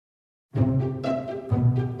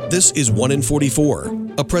This is 1 in 44,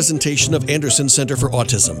 a presentation of Anderson Center for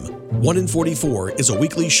Autism. 1 in 44 is a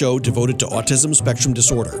weekly show devoted to autism spectrum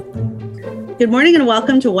disorder. Good morning and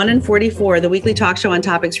welcome to 1 in 44, the weekly talk show on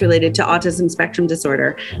topics related to autism spectrum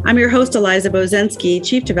disorder. I'm your host, Eliza Bozensky,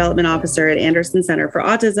 Chief Development Officer at Anderson Center for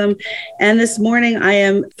Autism. And this morning, I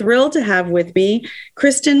am thrilled to have with me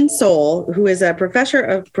Kristen Sohl, who is a professor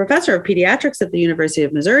of pediatrics at the University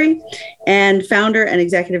of Missouri and founder and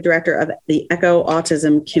executive director of the ECHO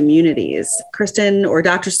Autism Communities. Kristen, or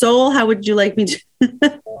Dr. Sohl, how would you like me to?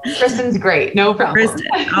 Kristen's great. No problem. Kristen.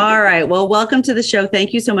 All right. Well, welcome to the show.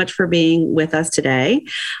 Thank you so much for being with us today.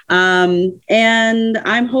 And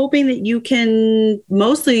I'm hoping that you can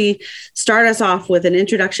mostly start us off with an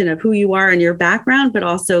introduction of who you are and your background, but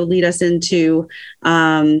also lead us into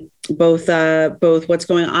both what's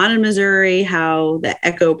going on in Missouri, how the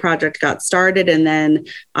ECHO project got started, and then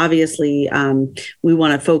obviously we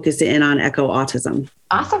want to focus in on ECHO Autism.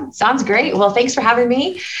 Awesome. Sounds great. Well, thanks for having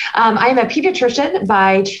me. I am a pediatrician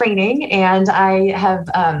by training, and I have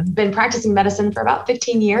been practicing medicine for about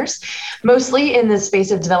 15 years, mostly in the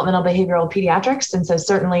space of developmental behavioral pediatrics. And so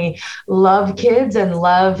certainly love kids and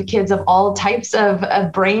love kids of all types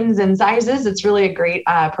of brains and sizes. It's really a great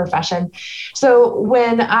profession. So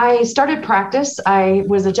when I started practice, I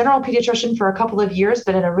was a general pediatrician for a couple of years,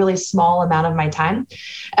 but in a really small amount of my time,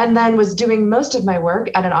 and then was doing most of my work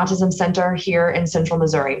at an autism center here in Central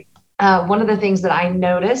Missouri. One of the things that I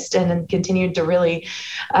noticed and continued to really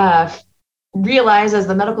realize as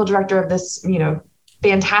the medical director of this,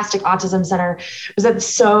 fantastic autism center was that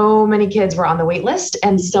so many kids were on the wait list,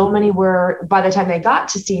 and so many were, by the time they got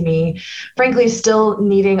to see me, frankly, still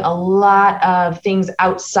needing a lot of things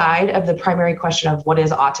outside of the primary question of what is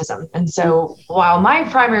autism. And so while my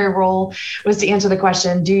primary role was to answer the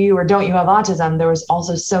question, do you or don't you have autism, there was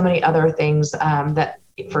also so many other things that,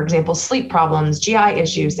 for example, sleep problems, GI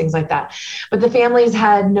issues, things like that. But the families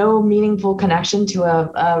had no meaningful connection to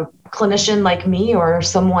a clinician like me or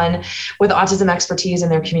someone with autism expertise in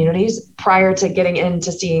their communities prior to getting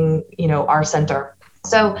into seeing, our center.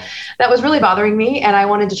 So that was really bothering me, and I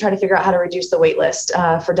wanted to try to figure out how to reduce the wait list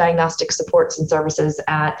for diagnostic supports and services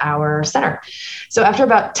at our center. So after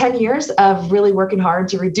about 10 years of really working hard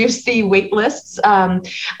to reduce the wait lists, I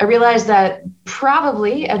realized that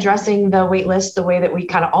probably addressing the wait list the way that we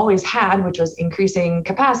kind of always had, which was increasing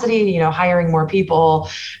capacity, hiring more people,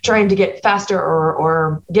 trying to get faster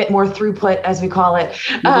or get more throughput, as we call it,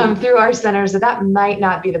 through our centers, that might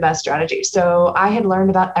not be the best strategy. So I had learned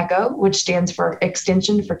about ECHO, which stands for Extension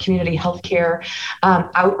for Community Healthcare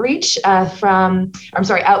Outreach Outcomes.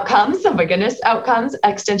 Oh my goodness, Outcomes,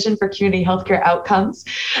 Extension for Community Healthcare Outcomes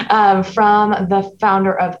from the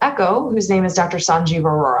founder of ECHO, whose name is Dr. Sanjeev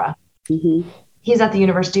Arora. Mm-hmm. He's at the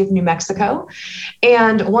University of New Mexico.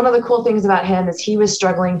 And one of the cool things about him is he was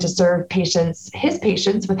struggling to serve his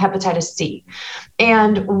patients with hepatitis C.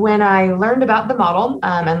 And when I learned about the model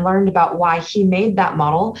and learned about why he made that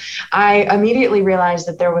model, I immediately realized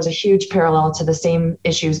that there was a huge parallel to the same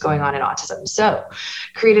issues going on in autism. So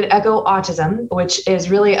created ECHO Autism, which is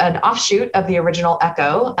really an offshoot of the original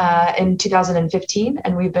ECHO in 2015.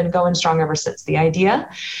 And we've been going strong ever since. The idea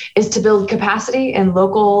is to build capacity in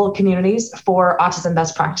local communities for autism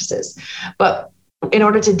best practices. But in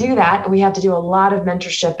order to do that, we have to do a lot of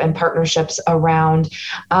mentorship and partnerships around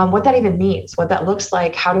what that even means, what that looks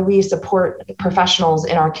like. How do we support professionals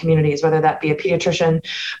in our communities, whether that be a pediatrician,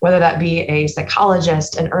 whether that be a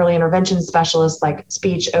psychologist, an early intervention specialist like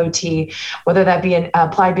speech, OT, whether that be an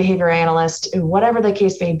applied behavior analyst, whatever the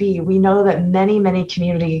case may be. We know that many, many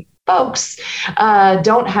community folks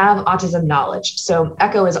don't have autism knowledge. So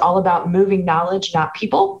ECHO is all about moving knowledge, not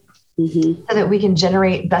people. Mm-hmm. So that we can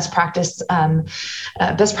generate best practices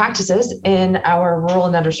in our rural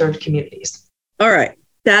and underserved communities. All right.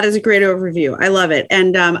 That is a great overview. I love it.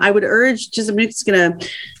 And I would urge, I'm just going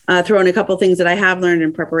to throw in a couple of things that I have learned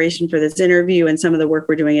in preparation for this interview and some of the work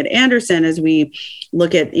we're doing at Anderson as we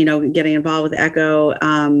look at, getting involved with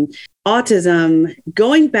ECHO. Autism,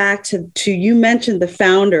 going back to you mentioned the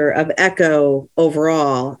founder of ECHO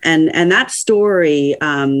overall, and that story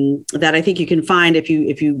that I think you can find if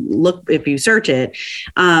you search it,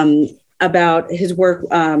 about his work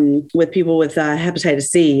with people with hepatitis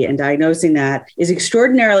C and diagnosing that is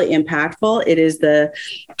extraordinarily impactful. It is the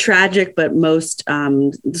tragic but most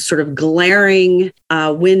sort of glaring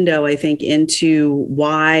window, I think, into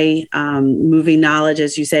why moving knowledge,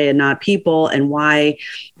 as you say, and not people, and why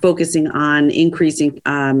focusing on increasing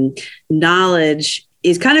knowledge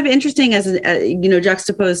is kind of interesting as,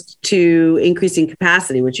 juxtaposed to increasing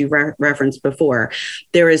capacity, which you referenced before.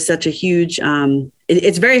 There is such a huge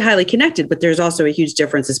it's very highly connected, but there's also a huge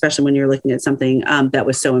difference, especially when you're looking at something that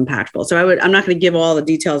was so impactful. So I'm not going to give all the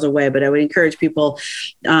details away, but I would encourage people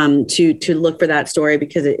to look for that story,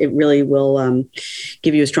 because it really will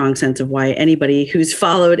give you a strong sense of why anybody who's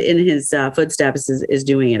followed in his footsteps is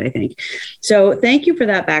doing it, I think. So thank you for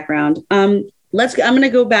that background. I'm going to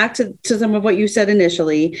go back to some of what you said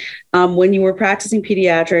initially. When you were practicing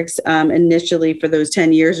pediatrics initially for those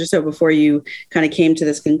 10 years or so before you kind of came to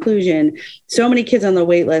this conclusion, so many kids on the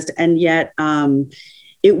wait list, and yet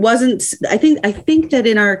it wasn't, I think that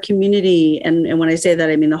in our community, and when I say that,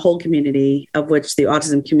 I mean the whole community, of which the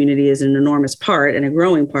autism community is an enormous part and a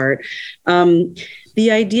growing part, the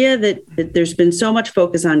idea that there's been so much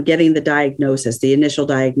focus on getting the diagnosis, the initial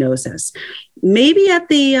diagnosis, maybe at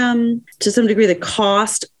the, to some degree, the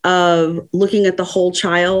cost of looking at the whole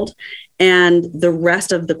child and the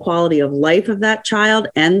rest of the quality of life of that child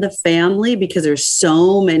and the family, because there's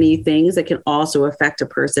so many things that can also affect a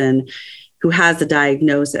person who has the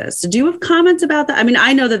diagnosis. So do you have comments about that? I mean,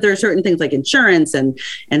 I know that there are certain things like insurance and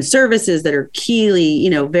services that are keyly,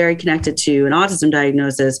 very connected to an autism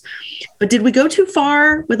diagnosis. But did we go too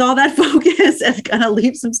far with all that focus and kind of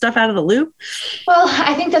leave some stuff out of the loop? Well,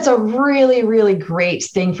 I think that's a really, really great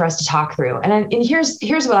thing for us to talk through. And here's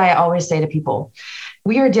what I always say to people.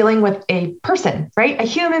 We are dealing with a person, right? A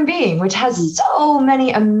human being, which has so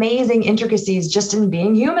many amazing intricacies just in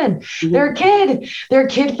being human. Mm-hmm. They're a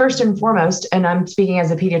kid first and foremost. And I'm speaking as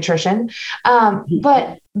a pediatrician,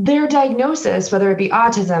 but their diagnosis, whether it be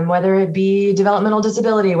autism, whether it be developmental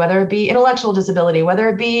disability, whether it be intellectual disability, whether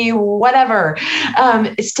it be whatever,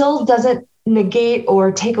 it still doesn't negate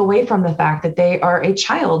or take away from the fact that they are a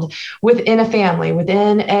child within a family,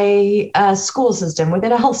 within a school system,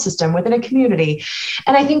 within a health system, within a community.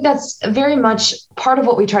 And I think that's very much part of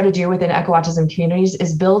what we try to do within eco-autism communities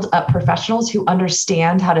is build up professionals who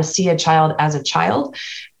understand how to see a child as a child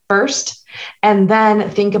first, and then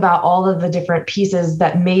think about all of the different pieces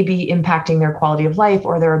that may be impacting their quality of life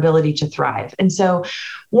or their ability to thrive. And so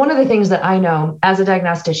one of the things that I know as a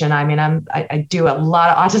diagnostician, I mean, I do a lot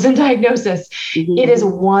of autism diagnosis. Mm-hmm. It is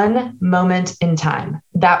one moment in time.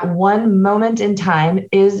 That one moment in time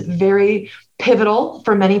is very pivotal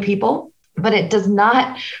for many people, but it does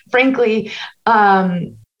not, frankly,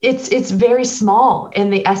 it's very small in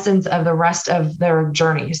the essence of the rest of their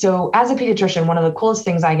journey. So as a pediatrician, one of the coolest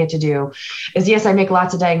things I get to do is, yes, I make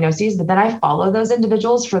lots of diagnoses, but then I follow those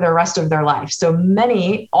individuals for the rest of their life. So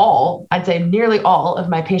I'd say nearly all of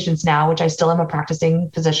my patients now, which I still am a practicing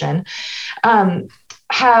physician,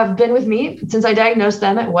 have been with me since I diagnosed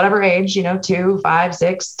them at whatever age, 2, 5,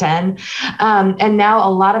 6, 10. And now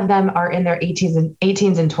a lot of them are in their 18s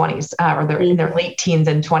and 20s, or they're in their late teens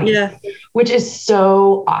and 20s, which is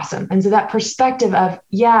so awesome. And so that perspective of,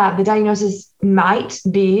 the diagnosis might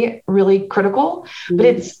be really critical, but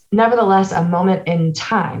it's nevertheless a moment in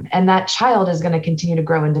time. And that child is going to continue to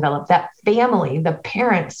grow and develop. That family, the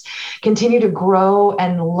parents continue to grow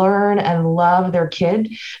and learn and love their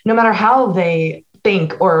kid, no matter how they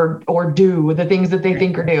think or do the things that they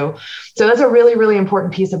think or do. So that's a really, really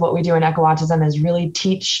important piece of what we do in eco-autism is really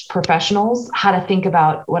teach professionals how to think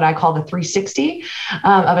about what I call the 360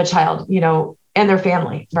 of a child, and their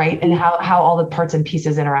family, right? And how all the parts and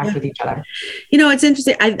pieces interact with each other. It's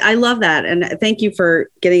interesting. I love that. And thank you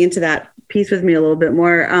for getting into that piece with me a little bit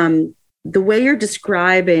more. The way you're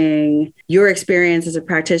describing your experience as a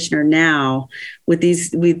practitioner now with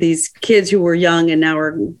these kids who were young and now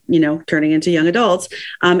are, turning into young adults,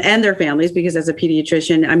 and their families, because as a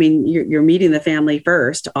pediatrician, I mean, you're meeting the family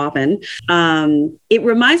first often. It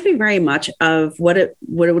reminds me very much of what it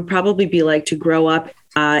would probably be like to grow up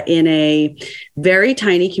in a very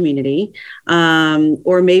tiny community,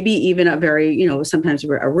 or maybe even a very, sometimes a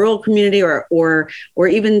rural community, or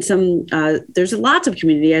even some. There's lots of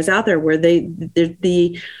communities out there where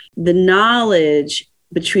the knowledge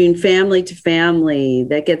between family to family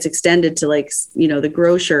that gets extended to the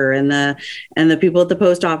grocer and the people at the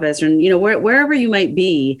post office, and wherever you might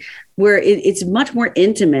be, where it's much more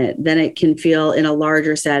intimate than it can feel in a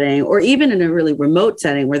larger setting, or even in a really remote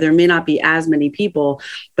setting where there may not be as many people,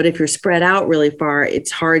 but if you're spread out really far, it's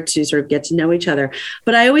hard to sort of get to know each other.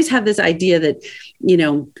 But I always have this idea that,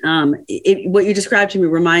 what you described to me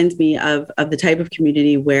reminds me of the type of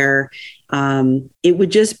community where it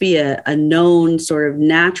would just be a known sort of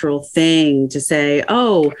natural thing to say,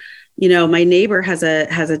 oh, my neighbor has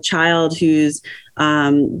a child who's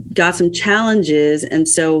got some challenges. And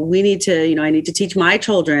so we need to, I need to teach my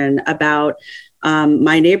children about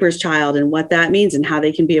my neighbor's child and what that means and how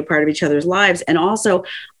they can be a part of each other's lives. And also,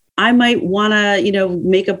 I might want to,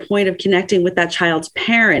 make a point of connecting with that child's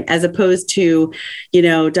parent as opposed to,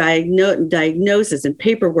 diagnosis and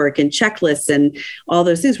paperwork and checklists and all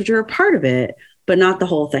those things, which are a part of it, but not the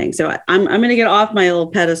whole thing. So I'm going to get off my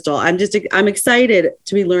little pedestal. I'm excited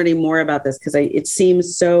to be learning more about this because it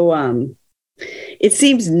seems so, it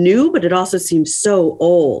seems new, but it also seems so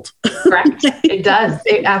old. Correct. It does.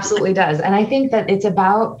 It absolutely does. And I think that it's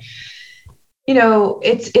about,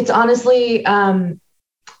 it's honestly,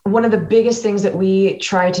 one of the biggest things that we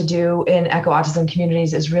try to do in eco-autism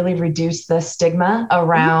communities is really reduce the stigma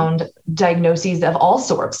around diagnoses of all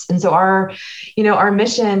sorts. And so our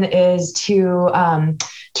mission is to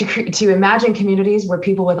imagine communities where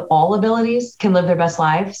people with all abilities can live their best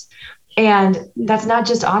lives. And that's not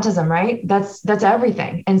just autism, right? That's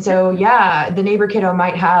everything. And so, the neighbor kiddo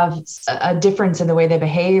might have a difference in the way they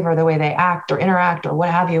behave or the way they act or interact or what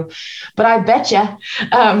have you. But I bet you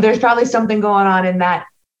there's probably something going on in that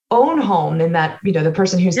own home, in that, the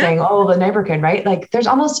person who's saying, oh, the neighbor kid, right? Like there's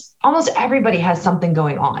almost everybody has something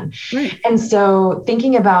going on. Right. And so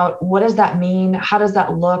thinking about what does that mean? How does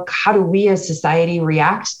that look? How do we as society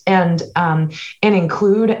react and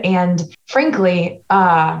include? And frankly,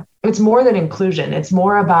 it's more than inclusion. It's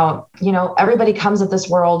more about, everybody comes at this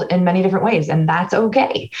world in many different ways, and that's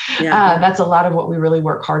okay. Yeah. That's a lot of what we really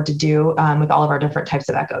work hard to do with all of our different types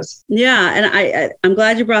of echoes. Yeah. And I'm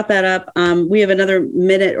glad you brought that up. We have another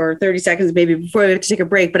minute or 30 seconds maybe before we have to take a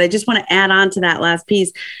break, but I just want to add on to that last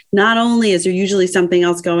piece. Not only is there usually something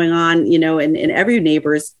else going on, in every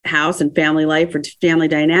neighbor's house and family life or family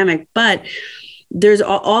dynamic, but there's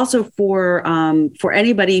also for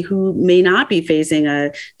anybody who may not be facing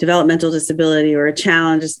a developmental disability or a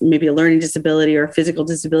challenge, maybe a learning disability or a physical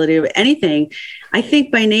disability or anything. I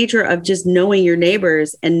think by nature of just knowing your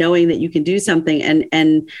neighbors and knowing that you can do something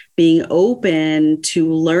and being open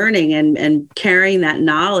to learning and carrying that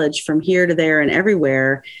knowledge from here to there and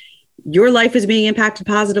everywhere, your life is being impacted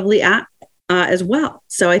positively as well.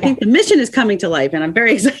 So I think the mission is coming to life and I'm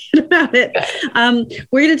very excited about it.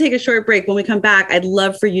 We're going to take a short break. When we come back, I'd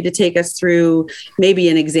love for you to take us through maybe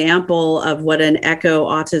an example of what an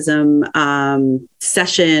eco-autism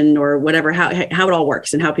session or whatever, how it all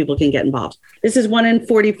works and how people can get involved. This is 1 in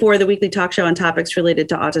 44, the weekly talk show on topics related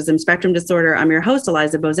to autism spectrum disorder. I'm your host,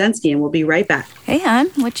 Eliza Bozensky, and we'll be right back. Hey, hon,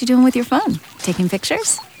 what you doing with your phone? Taking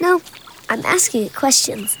pictures? No, I'm asking it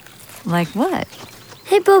questions. Like what?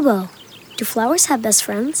 Hey, Bobo. Do flowers have best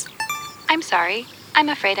friends? I'm sorry. I'm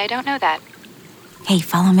afraid I don't know that. Hey,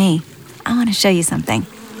 follow me. I want to show you something.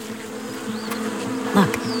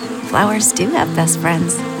 Look, flowers do have best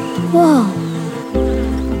friends. Whoa.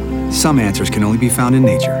 Some answers can only be found in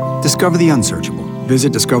nature. Discover the unsearchable.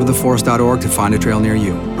 Visit discovertheforest.org to find a trail near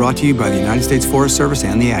you. Brought to you by the United States Forest Service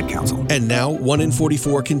and the Ad Council. And now, 1 in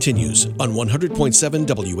 44 continues on 100.7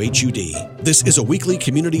 WHUD. This is a weekly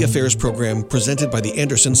community affairs program presented by the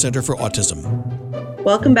Anderson Center for Autism.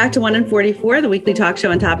 Welcome back to 1 in 44, the weekly talk show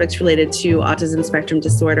on topics related to autism spectrum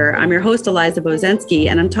disorder. I'm your host, Eliza Bozensky,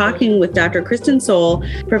 and I'm talking with Dr. Kristen Sohl,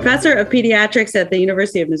 professor of pediatrics at the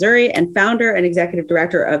University of Missouri and founder and executive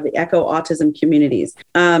director of the Eco-Autism Communities.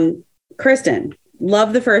 Kristen,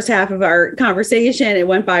 love the first half of our conversation. It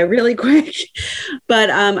went by really quick,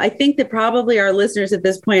 but I think that probably our listeners at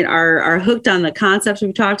this point are hooked on the concepts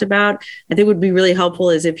we've talked about. I think would be really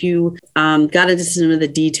helpful is if you got into some of the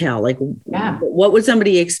detail, like what would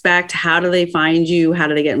somebody expect? How do they find you? How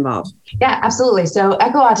do they get involved? Yeah, absolutely. So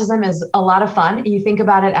Eco-Autism is a lot of fun. You think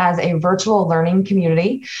about it as a virtual learning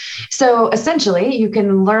community. So essentially, you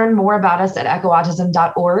can learn more about us at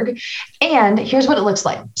ecoautism.org. And here's what it looks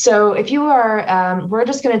like. So if you are, we're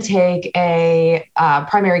just going to take a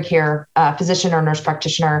primary care physician or nurse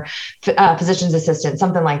practitioner, physician's assistant,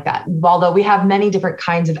 something like that. Although we have many different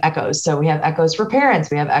kinds of echoes. So we have echoes for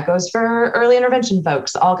parents, we have echoes for early intervention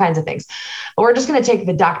folks, all kinds of things. But we're just going to take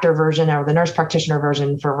the doctor version or the nurse practitioner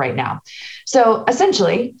version for right now. So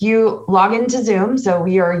essentially, you log into Zoom. So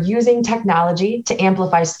we are using technology to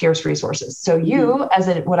amplify scarce resources. So you, as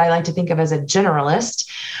what I like to think of as a generalist,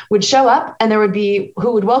 would show up, and there would be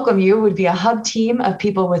who would welcome you would be a hub team of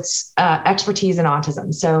people with expertise in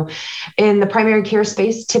autism. So in the primary care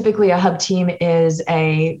space, typically a hub team is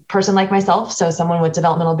a person like myself, so someone with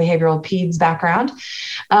developmental behavioral peds background,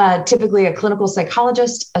 typically a clinical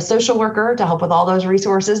psychologist, a social worker to help with all those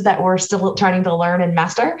resources that we're still trying to learn and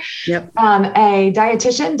master. a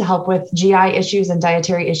dietitian to help with GI issues and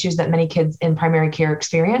dietary issues that many kids in primary care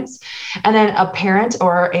experience, and then a parent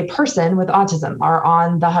or a person with autism are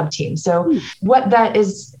on the hub team. So what that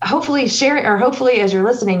is, hopefully as you're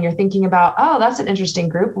listening, you're thinking about, oh, that's an interesting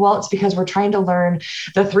group. Well, it's because we're trying to learn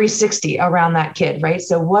the 360 around that kid, right?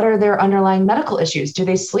 So what are their underlying medical issues? Do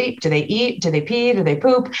they sleep? Do they eat? Do they pee? Do they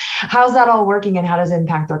poop? How's that all working, and how does it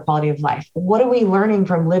impact their quality of life? What are we learning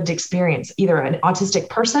from lived experience? Either an autistic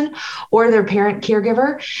person or their parent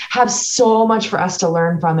caregiver have so much for us to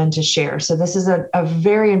learn from and to share. So this is a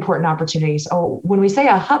very important opportunity. So when we say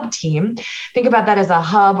a hub team, think about that as a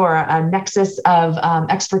hub or a nexus of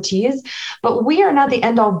expertise, but we are not the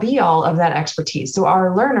end all be all of that expertise. So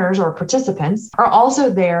our learners or participants are also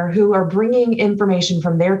there who are bringing information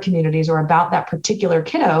from their communities or about that particular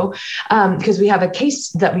kiddo, because we have a case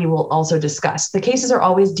that we will also discuss. The cases are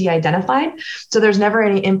always de-identified, so there's never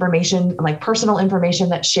any information, like personal information,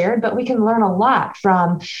 that's shared, but we can learn a lot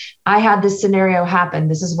from, I had this scenario happen.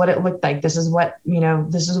 This is what it looked like. This is what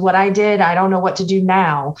I did. I don't know what to do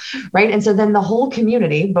now. Right. And so then the whole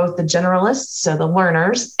community, both the generalists, so the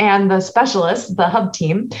learners, and the specialists, the hub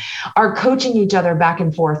team, are coaching each other back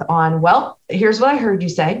and forth on, well, here's what I heard you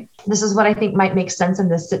say. This is what I think might make sense in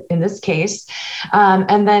this case.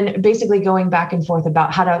 And then basically going back and forth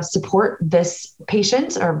about how to support this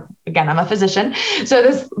patient, or again, I'm a physician. So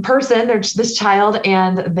this person, this child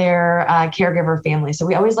and their caregiver family. So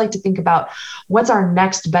we always like to think about what's our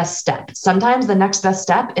next best step. Sometimes the next best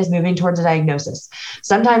step is moving towards a diagnosis.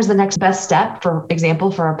 Sometimes the next best step, for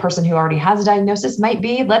example, for a person who already has a diagnosis, might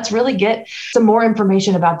be, let's really get some more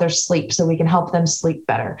information about their sleep so we can help them sleep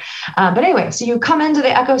better. But anyway, so you come into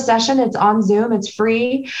the Echo session, it's on Zoom, it's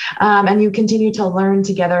free, and you continue to learn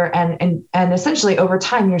together, and essentially over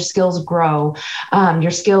time, your skills grow,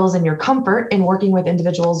 your skills and your comfort in working with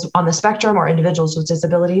individuals on the spectrum or individuals with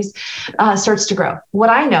disabilities starts to grow. What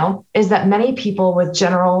I know is that many people with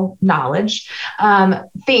general knowledge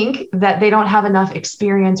think that they don't have enough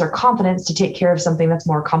experience or confidence to take care of something that's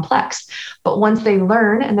more complex. But once they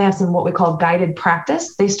learn and they have some what we call guided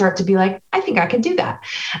practice, they start to be like, I think I can do that.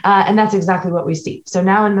 And that's exactly what we see. So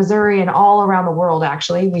now in Missouri and all around the world,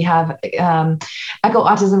 actually, we have Echo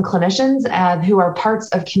Autism clinicians who are parts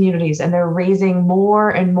of communities, and they're raising more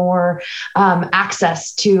and more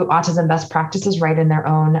access to autism best practices right in their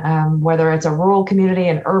own, whether it's a rural community,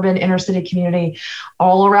 an urban inner city community,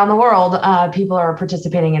 all around the world, people are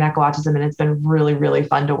participating in Echo Autism, and it's been really, really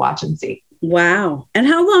fun to watch and see. Wow. And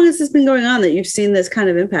how long has this been going on that you've seen this kind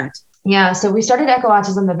of impact? Yeah. So we started Echo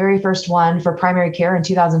Autism, the very first one for primary care, in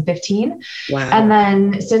 2015. Wow. And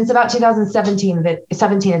then since about 2017,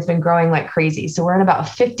 it's been growing like crazy. So we're in about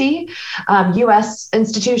 50 US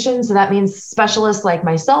institutions. So that means specialists like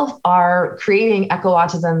myself are creating Echo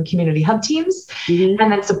Autism community hub teams, and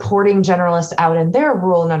then supporting generalists out in their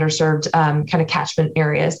rural and underserved kind of catchment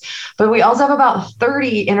areas. But we also have about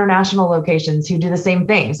 30 international locations who do the same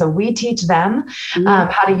thing. So we teach them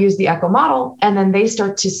how to use the Echo model, and then they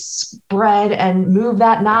start to spread and move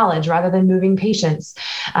that knowledge rather than moving patients.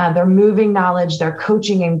 They're moving knowledge, they're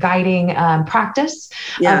coaching and guiding practice,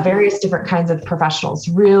 various different kinds of professionals.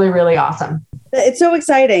 Really, really awesome. It's so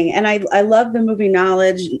exciting. And I love the moving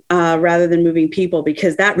knowledge rather than moving people,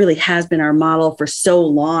 because that really has been our model for so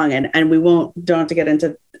long. And we won't have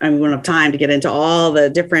time to get into all the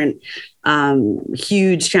different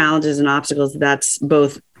huge challenges and obstacles that's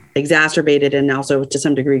both exacerbated and also to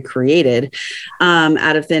some degree created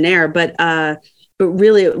out of thin air. But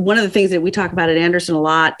really, one of the things that we talk about at Anderson a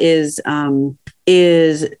lot is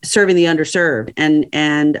serving the underserved.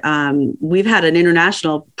 And we've had an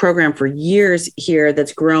international program for years here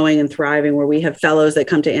that's growing and thriving, where we have fellows that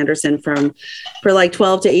come to Anderson for like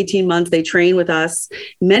 12 to 18 months. They train with us.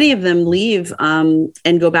 Many of them leave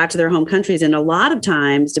and go back to their home countries. And a lot of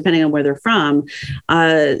times, depending on where they're from,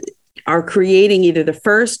 are creating either the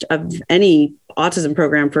first of any autism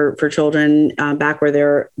program for children back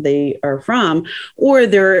where they are from, or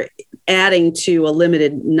they're adding to a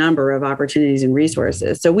limited number of opportunities and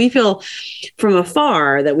resources. So we feel from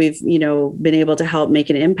afar that we've, been able to help make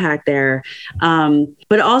an impact there.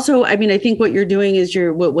 But also, I think what you're doing is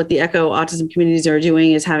what the Echo Autism communities are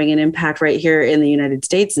doing is having an impact right here in the United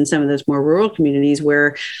States in some of those more rural communities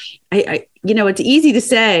where it's easy to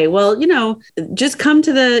say, well, just come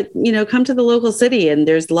to the local city and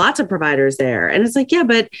there's lots of providers there. And it's like, yeah,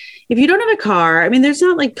 but if you don't have a car, there's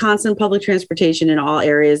not like constant public transportation in all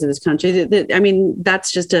areas of this country.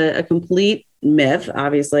 That's just a complete myth,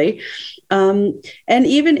 obviously. And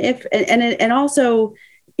even if, and also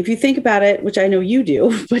if you think about it, which I know you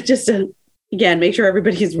do, but just again, make sure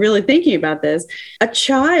everybody's really thinking about this. A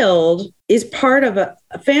child is part of a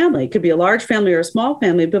family. It could be a large family or a small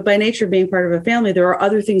family, but by nature of being part of a family, there are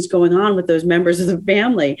other things going on with those members of the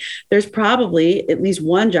family. There's probably at least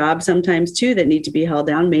one job, sometimes two, that need to be held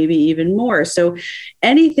down, maybe even more. So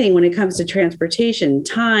anything when it comes to transportation,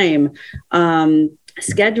 time,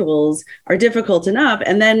 schedules are difficult enough.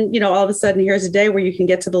 And then, all of a sudden, here's a day where you can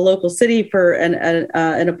get to the local city for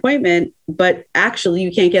an appointment, but actually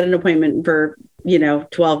you can't get an appointment for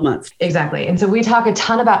 12 months. Exactly. And so we talk a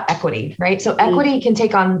ton about equity, right? So equity can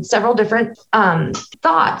take on several different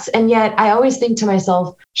thoughts. And yet I always think to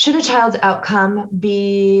myself, should a child's outcome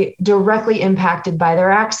be directly impacted by their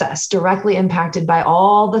access, directly impacted by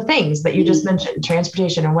all the things that you just mentioned,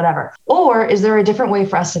 transportation and whatever? Or is there a different way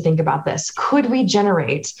for us to think about this? Could we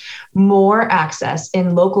generate more access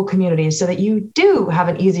in local communities so that you do have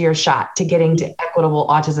an easier shot to getting to equitable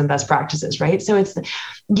autism best practices, right? So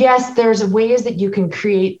yes, there's ways that you can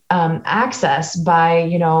create access by,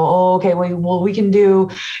 we can do,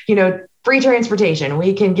 free transportation.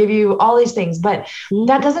 We can give you all these things, but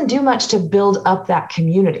that doesn't do much to build up that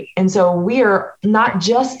community. And so we are not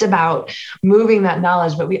just about moving that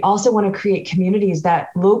knowledge, but we also want to create communities that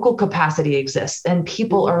local capacity exists and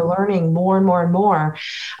people are learning more and more and more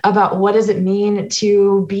about what does it mean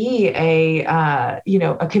to be a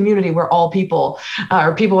community where all people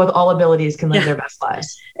or people with all abilities can live their best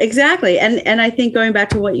lives. Exactly. And I think going back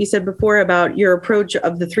to what you said before about your approach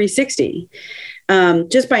of the 360,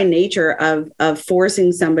 just by nature of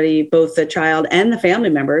forcing somebody, both the child and the family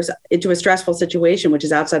members, into a stressful situation, which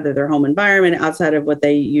is outside of their home environment, outside of what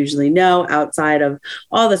they usually know, outside of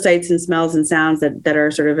all the sights and smells and sounds that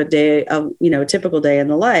are sort of a day of, a typical day in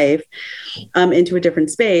the life, into a different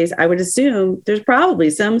space. I would assume there's probably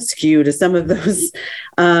some skew to some of those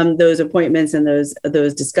appointments and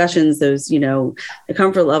those discussions, the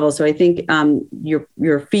comfort level. So I think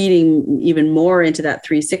you're feeding even more into that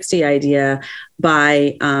 360 idea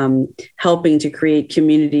by helping to create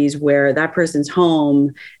communities where that person's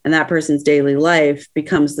home and that person's daily life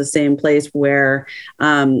becomes the same place where,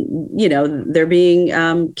 they're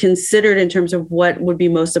being considered in terms of what would be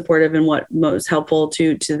most supportive and what most helpful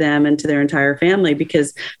to them and to their entire family,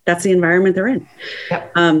 because that's the environment they're in.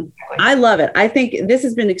 Yep. I love it. I think this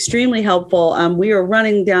has been extremely helpful. We are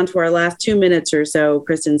running down to our last 2 minutes or so,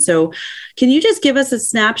 Kristen. So can you just give us a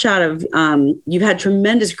snapshot of, you've had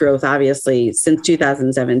tremendous growth, obviously, since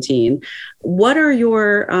 2017. What are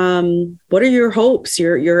your hopes?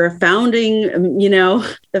 You're a founding,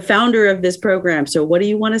 the founder of this program. So what do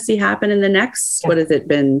you want to see happen in the next, what has it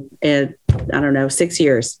been? 6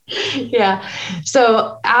 years. Yeah.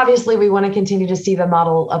 So obviously we want to continue to see the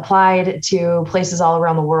model applied to places all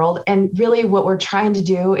around the world. And really what we're trying to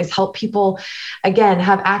do is help people, again,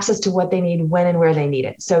 have access to what they need when and where they need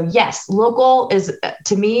it. So yes, local is,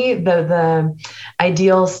 to me, the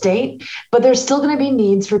ideal state, but there's still going to be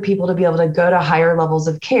needs for people to be able to go to higher levels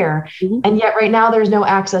of care. Mm-hmm. And yet right now there's no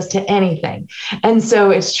access to anything. And so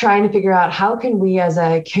it's trying to figure out how can we as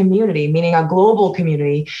a community, meaning a global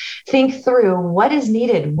community, think through what is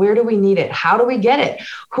needed, where do we need it, how do we get it,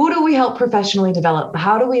 who do we help professionally develop,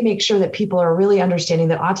 how do we make sure that people are really understanding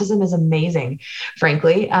that autism is amazing.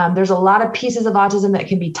 Frankly, there's a lot of pieces of autism that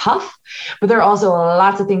can be tough, but there are also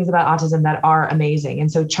lots of things about autism that are amazing.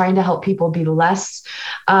 And so trying to help people be less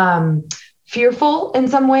fearful in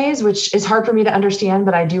some ways, which is hard for me to understand,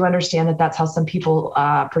 but I do understand that that's how some people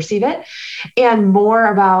perceive it. And more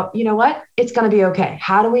about, it's going to be okay.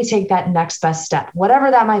 How do we take that next best step, whatever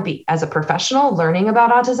that might be, as a professional learning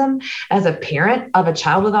about autism, as a parent of a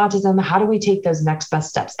child with autism, how do we take those next best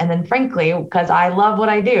steps? And then frankly, because I love what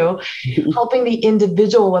I do, helping the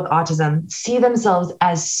individual with autism see themselves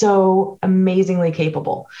as so amazingly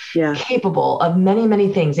capable of many,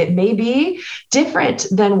 many things. It may be different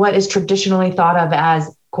than what is traditionally thought of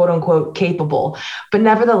as quote unquote capable. But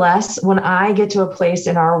nevertheless, when I get to a place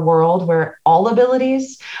in our world where all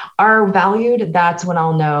abilities are valued, that's when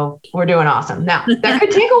I'll know we're doing awesome. Now, that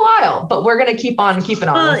could take a while, but we're going to keep on keeping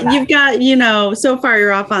on. Well, you've got, so far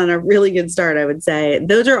you're off on a really good start, I would say.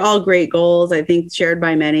 Those are all great goals, I think, shared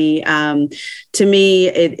by many. To me,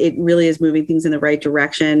 it really is moving things in the right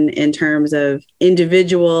direction in terms of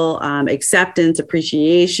individual acceptance,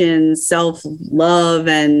 appreciation, self-love,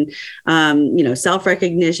 and,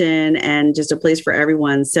 self-recognition, and just a place for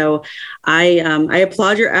everyone. So I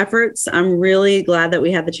applaud your efforts. I'm really glad that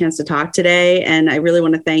we had the chance to talk today. And I really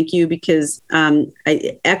want to thank you because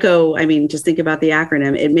ECHO, just think about the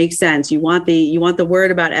acronym. It makes sense. You want the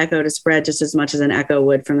word about ECHO to spread just as much as an echo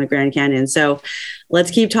would from the Grand Canyon. So let's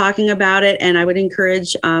keep talking about it. And I would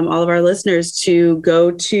encourage all of our listeners to go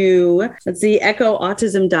to,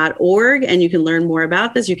 echoautism.org, and you can learn more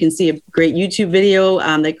about this. You can see a great YouTube video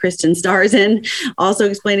that Kristen stars in, also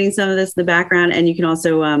explaining some of this in the background. And you can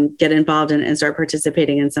also get involved and start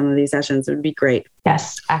participating in some of these sessions. It would be great.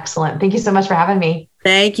 Yes, excellent. Thank you so much for having me.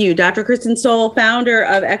 Thank you. Dr. Kristen Stoll, founder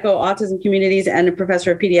of Echo Autism Communities and a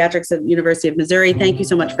professor of pediatrics at the University of Missouri. Thank you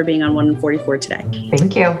so much for being on 1 in 44 today.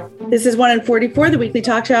 Thank you. This is 1 in 44, the weekly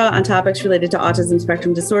talk show on topics related to autism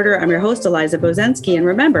spectrum disorder. I'm your host, Eliza Bozensky, and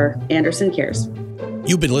remember, Anderson cares.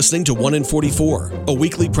 You've been listening to 1 in 44, a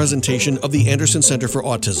weekly presentation of the Anderson Center for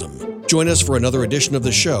Autism. Join us for another edition of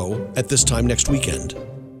the show at this time next weekend.